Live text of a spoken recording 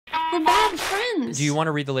We're bad friends. Do you want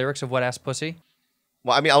to read the lyrics of Wet Ass Pussy?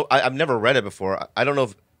 Well, I mean, I've never read it before. I don't know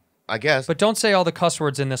if, I guess. But don't say all the cuss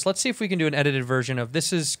words in this. Let's see if we can do an edited version of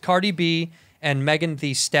this. Is Cardi B and Megan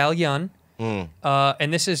Thee Stallion.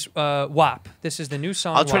 And this is WAP. This is the new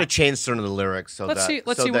song. I'll try WAP. to change some of the lyrics so Let's that see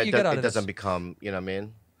what you get out of it this. doesn't become, you know what I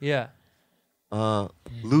mean? Yeah.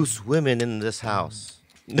 Loose women in this house.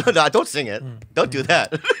 No, don't sing it. Don't do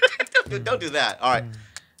that. Don't do that. All right.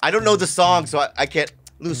 I don't know the song, so I can't.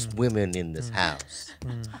 Loose women in this house.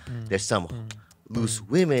 There's some loose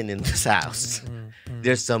women in this house.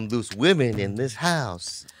 There's some loose women in this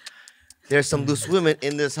house. There's some loose women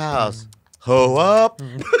in this house. Ho up.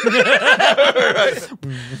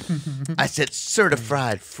 I said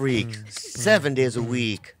certified freak, 7 days a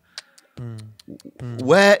week.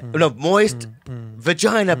 Moist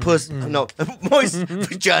vagina moist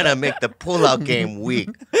vagina make the pullout game weak.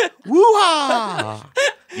 Woo-ha!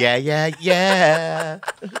 Yeah.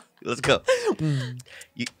 Let's go.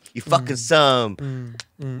 You fucking some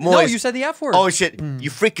moist. No, you said the F word. Oh shit, you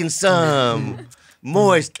freaking some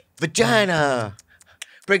moist vagina.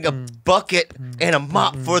 Bring a bucket and a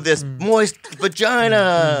mop for this moist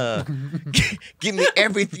vagina. Give me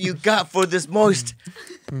everything you got for this moist,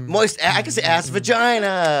 I can say ass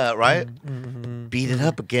vagina, right? Beat it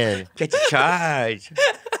up again. Get your charge.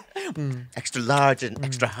 Extra large and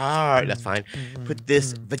extra hard. That's fine. Put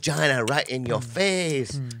this vagina right in your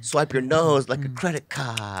face. Swipe your nose like a credit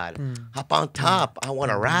card. Hop on top. I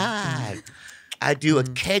want to ride. I do a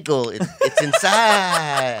kegel. It's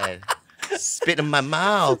inside. Spit in my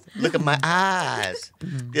mouth. Look at my eyes.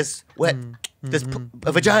 This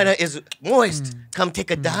vagina is moist. Come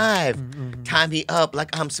take a dive. Tie me up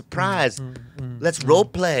like I'm surprised. Let's role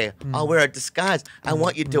play. I'll wear a disguise. I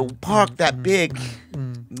want you to park that big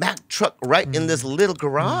Mack truck right in this little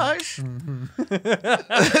garage.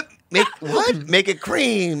 Make it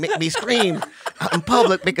cream. Make me scream. Out in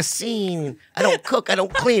public, make a scene. I don't cook. I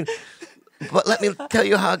don't clean. But let me tell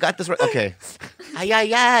you how I got this right. Okay.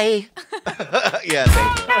 Ay. Yeah,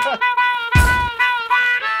 thank you.